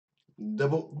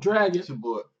Double Dragon. It's your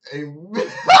boy. Hey, What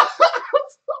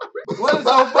is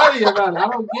so funny about it? I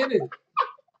don't get it.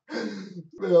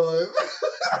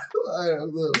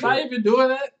 Not even doing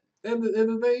that in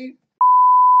the thing.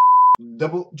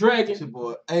 Double Dragon. It's your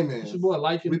boy. AMENZ. It's your boy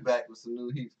Liking. We back with some new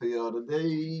heat for y'all today.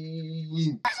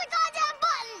 You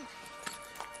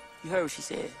heard what she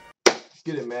said.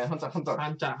 Get it, man. Hunter.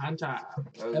 Hanta.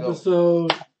 There we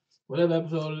Episode, whatever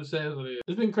episode it says it is.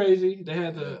 It's been crazy. They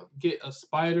had to get a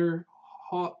spider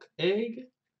hawk egg.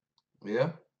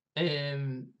 Yeah.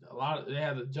 And they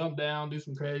had to jump down, do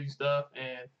some crazy stuff,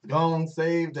 and Gon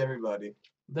saved everybody.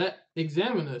 that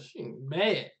examiner, she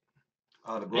mad.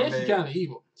 Oh, the And gourmet. she kind of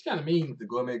evil. She's kind of mean. The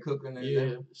gourmet cooking.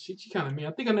 Yeah, she kind of mean.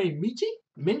 I think her name Menchi.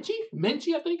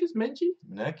 I think it's Menchi.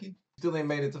 Naki. Still ain't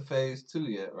made it to phase 2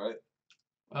 yet, right?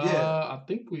 I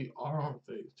think we are on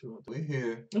phase 2. We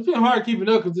here. It's been hard keeping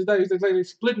up because it's like they're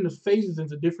splitting the phases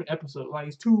into different episodes. Like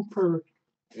it's 2 per.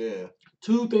 Yeah.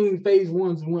 2 things, phase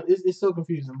 1s and 1. It's so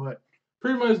confusing, but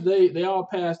pretty much they all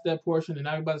passed that portion, and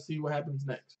now we're about to see what happens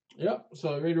next. Yep.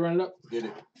 So ready to run it up? Get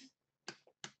it.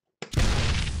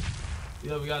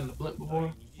 You ever gotten the blimp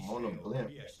before? I'm on a blimp.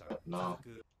 No.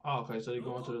 Oh, okay. So you're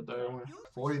going to the third one.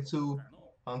 42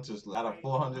 hunters out of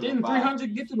 400. Didn't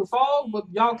 300 get to the fall, but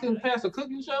y'all couldn't pass a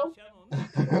cooking show?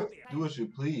 Do as you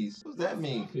please. What does that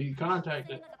mean? So you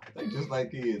contacted. They just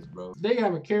like kids, bro. They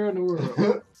have a care in the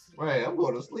world. Right, I'm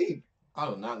going to sleep. I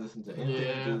do not listen to anything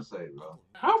Yeah. dude say, bro.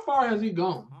 How far has he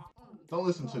gone? Don't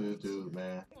listen to this dude,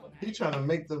 man. He trying to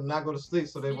make them not go to sleep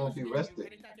so they won't be rested.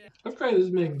 That's crazy.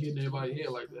 This man can get in everybody's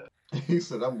head like that. He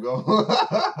said, I'm going.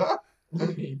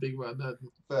 He ain't think about nothing.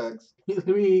 Facts. He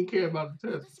ain't care about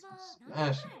the test.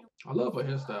 Smash it. I love her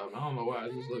hairstyle. I don't know why.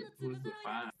 It just look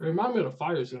fine. It remind me of the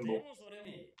fire symbol.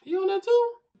 He on that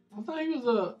too? I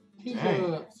thought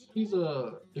he's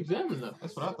a examiner.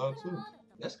 That's what I thought too.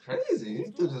 That's crazy. This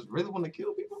dude just really want to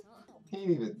kill people? He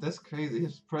ain't even, that's crazy.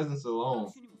 His presence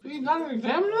alone. He's not an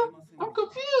examiner? I'm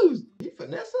confused. He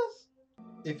finesse us?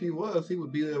 If he was, he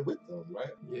would be there with them, right?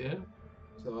 Yeah.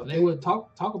 So They would talk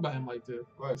about him like this.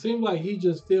 Right. It seems like he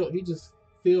just filled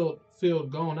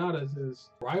Gon out as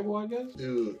his rival, I guess.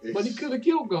 Dude, But he could have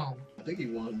killed Gon. I think he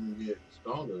wanted him to get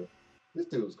stronger. This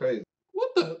dude was crazy.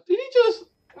 What the? Did he just?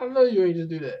 I know you ain't just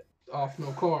do that. Off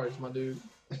no cards, my dude.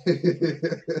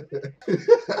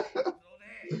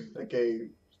 Okay,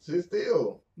 sit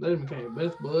still. They became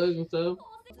best buds and stuff.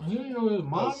 He didn't know his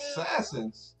mom is.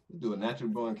 Assassins. You do a natural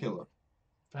born killer.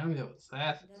 Family of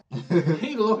assassins.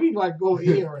 He like go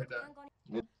in right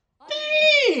now.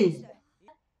 Dang!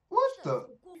 What the?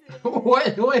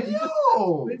 Wait. Yo!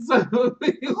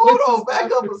 Hold on,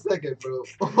 back up a second, bro.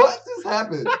 What just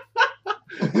happened?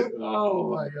 Oh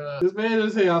my god. This man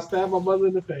just said, I'll stab my mother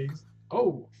in the face.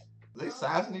 Oh. They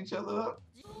sizing each other up?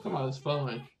 Talking about it's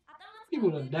fun. People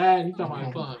that died, he talking about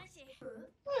it's fun.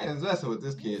 I ain't messing with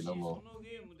this kid no more.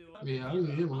 Yeah, I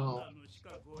leave him alone.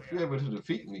 You're able to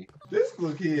defeat me. This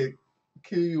little kid,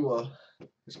 Killua,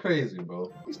 it's crazy,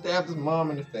 bro. He stabbed his mom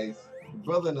in the face, his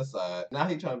brother in the side. Now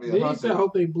he trying to be a Then he hunter. said, I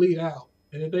hope they bleed out.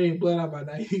 And if they ain't bled out by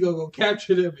now, he gonna go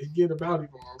capture them and get a bounty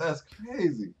for them. That's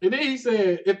crazy. And then he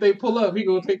said, if they pull up, he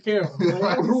gonna take care of them.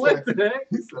 Like, what the heck?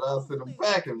 He said, I'll send him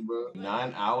packing, bro.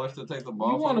 9 hours to take the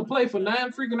ball. You want to play for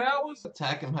 9 freaking hours?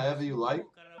 Attack him however you like.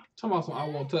 Talking about some, I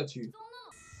won't touch you.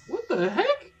 What the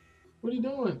heck? What are you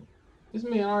doing? This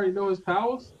man already know his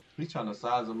powers? He's trying to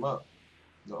size him up.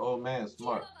 The old man's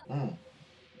smart.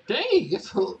 Dang,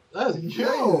 that's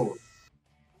Yo!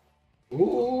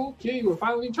 Ooh, King, we're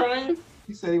finally trying.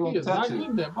 He said he won't He is touch not it.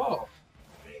 getting that ball.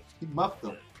 He muffed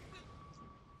him.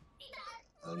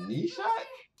 A knee shot?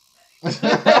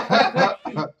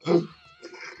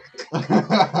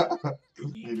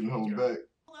 He didn't hold back.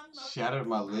 Shattered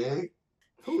my leg?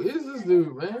 Who is this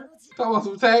dude, man? Talking about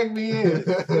some tag me in.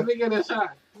 Let me get that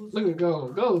shot. Look at Go.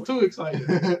 Go, too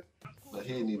excited. But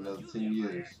he didn't need another 10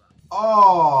 years.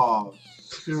 Oh,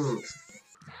 shoot.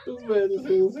 This man just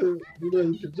hit. You know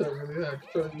you can jump really high.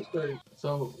 Turn you straight.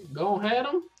 So, Go had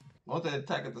him. Won't they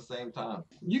attack at the same time?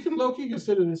 You can low-key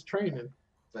consider this training.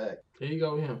 Fact. Here you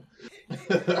go, him.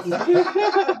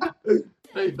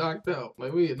 They knocked out.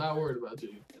 Like, we are not worried about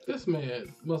you. This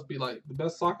man must be like the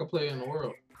best soccer player in the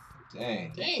world.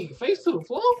 Dang. Dang, face to the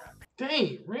floor?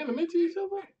 Dang, ran them into each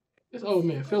other? This old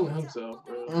man feeling himself,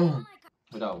 bro.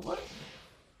 Without what?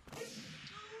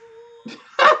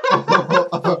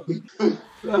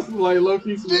 That's like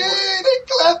low-key. Dang, they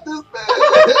clapped this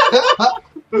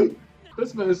man.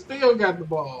 This man still got the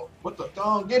ball. What the?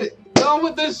 Don't get it. Go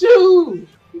with the shoes.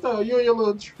 You know, you and your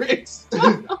little tricks.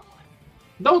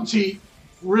 Don't cheat.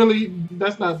 Really,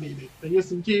 that's not needed. They get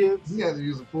some kids. He had to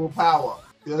use a full power.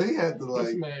 Yeah, he had to This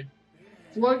like. man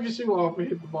flung your shoe off and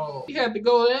hit the ball. He had to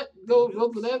go to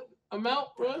that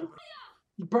amount, bro.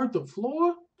 He burnt the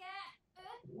floor?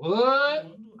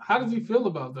 What? How does he feel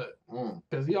about that?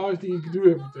 Because he always think he can do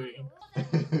everything.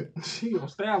 He gonna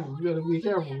stab him. You gotta be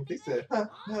careful. He said,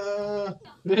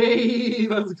 hey,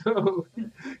 let's go.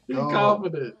 He's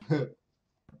confident.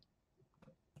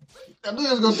 I knew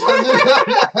he was gonna try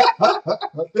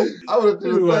this. I would have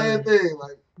done the same thing.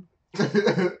 Like,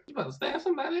 you about to stab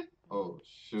somebody? Oh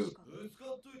shoot.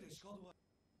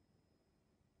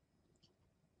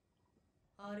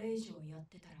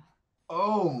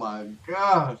 Oh my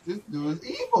gosh, this dude is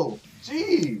evil.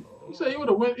 Gee. You say he would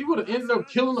have ended up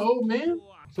killing the old man?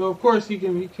 So of course he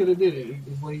could have did it,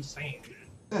 is what he's saying.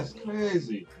 That's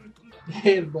crazy.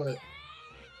 Headbutt.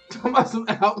 Talking about some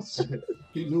ouch.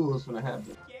 He knew it was gonna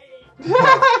happen.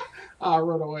 I'll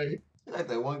run away. Like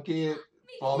that one kid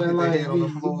falling their head on the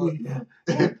floor.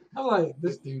 I'm like,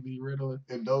 this dude be riddling.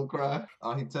 And don't cry.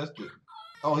 Oh, he touched it.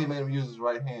 Oh, he made him use his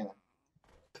right hand.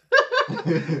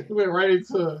 He went right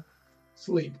into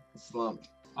sleep. Slumped.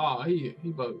 Oh, he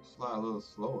bugs. Fly a little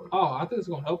slower. Oh, I think it's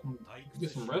gonna help him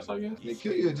get some rest, I guess. And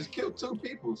Killua just killed 2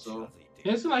 people, so.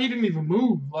 And it's like he didn't even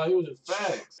move. Like, it was just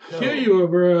facts. Killua,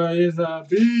 bro, is a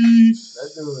beast.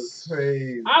 That dude is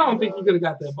crazy. I don't think he could have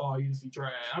got that ball even if he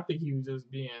tried. I think he was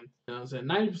just being, you know what I'm saying?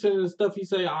 90% of the stuff he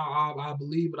say, I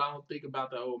believe, but I don't think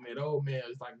about the old man. The old man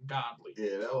is like godly.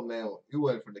 Yeah, that old man, you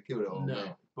wasn't for to kill the old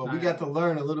man. But we Nah. got to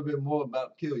learn a little bit more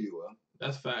about Killua.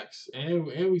 That's facts. And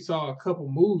we saw a couple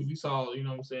moves. We saw, you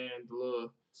know what I'm saying, the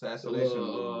little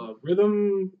assassination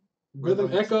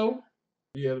rhythm echo.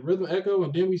 Yeah, the rhythm echo,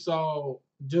 and then we saw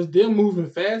just them moving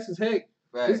fast as heck.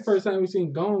 Facts. This is the first time we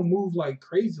seen Gon move like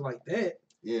crazy like that.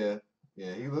 Yeah,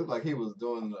 yeah, he looked like he was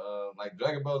doing like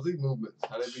Dragon Ball Z movements.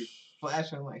 How they be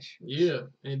flashing like. Yeah,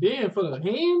 and then for the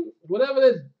hand, whatever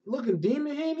that looking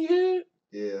demon hand he had,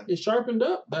 yeah, it sharpened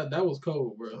up. That was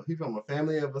cold, bro. So he from a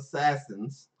family of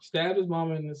assassins. Stabbed his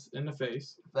mama in the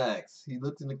face. Facts. He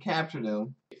looked to capture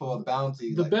them for a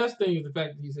bounty. The best thing is the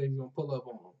fact that he said he's gonna pull up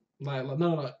on them. Like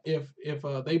no. If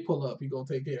they pull up, he gonna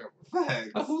take care of them.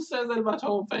 Facts. Like, who says that about your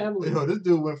own family? Yo, this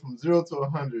dude went from 0 to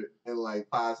 100 in like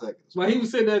 5 seconds. Like, he was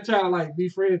sitting there trying to like be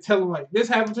friends, tell him like this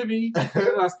happened to me. Then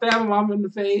I stab my mom in the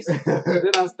face.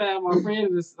 Then I stab my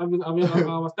friend. I stab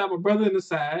my brother in the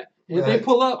side. And if they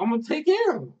pull up, I'm gonna take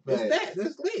care of them. It's that.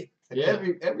 That's lit. Yeah.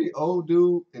 Every old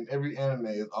dude in every anime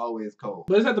is always cold.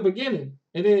 But it's at the beginning,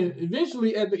 and then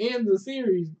eventually at the end of the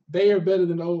series, they are better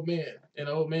than the old man, and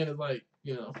the old man is like,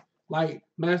 you know. Like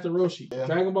Master Roshi. Yeah.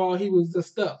 Dragon Ball, he was the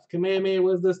stuff. Kamehameha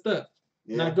was the stuff.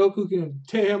 Yeah. Now Goku can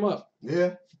tear him up.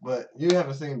 Yeah, but you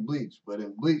haven't seen Bleach. But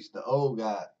in Bleach, the old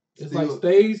guy it's like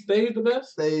stays the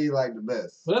best? Stay like the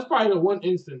best. But that's probably the one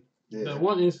instance. Yeah. The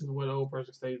one instance where the old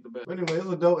person stays the best. But anyway, it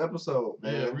was a dope episode,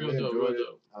 man. Yeah, real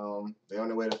dope. They're on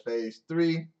their way to phase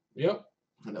 3. Yep.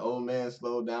 And the old man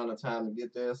slowed down the time to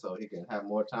get there so he can have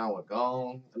more time with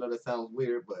Gon. I know that sounds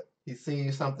weird, but he's seen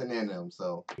something in him,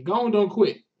 so. Gon don't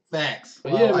quit. Facts.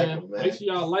 But yeah, man. Make sure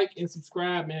y'all like and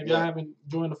subscribe, man. If y'all haven't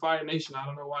joined the Fire Nation, I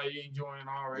don't know why you ain't joined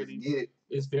already. Get it.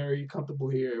 It's very comfortable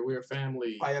here. We're a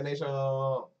family. Fire Nation.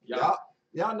 Y'all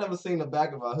never seen the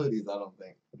back of our hoodies, I don't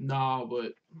think. No,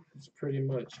 but it's pretty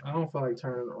much. I don't feel like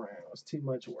turning around. It's too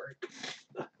much work.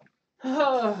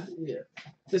 Yeah.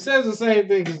 It says the same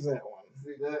thing as that one.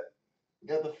 See that?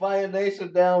 Got the Fire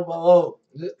Nation down below.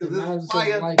 This is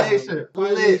Fire Nation.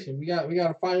 Fire Nation. We got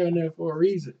a fire in there for a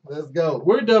reason. Let's go.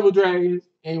 We're Double Dragons,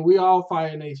 and we all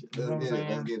Fire Nation. Let's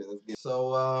get it.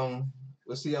 So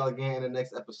we'll see y'all again in the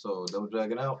next episode. Double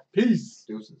Dragon out. Peace.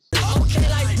 Deuces.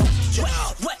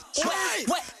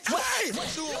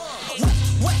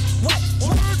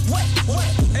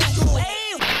 Wait.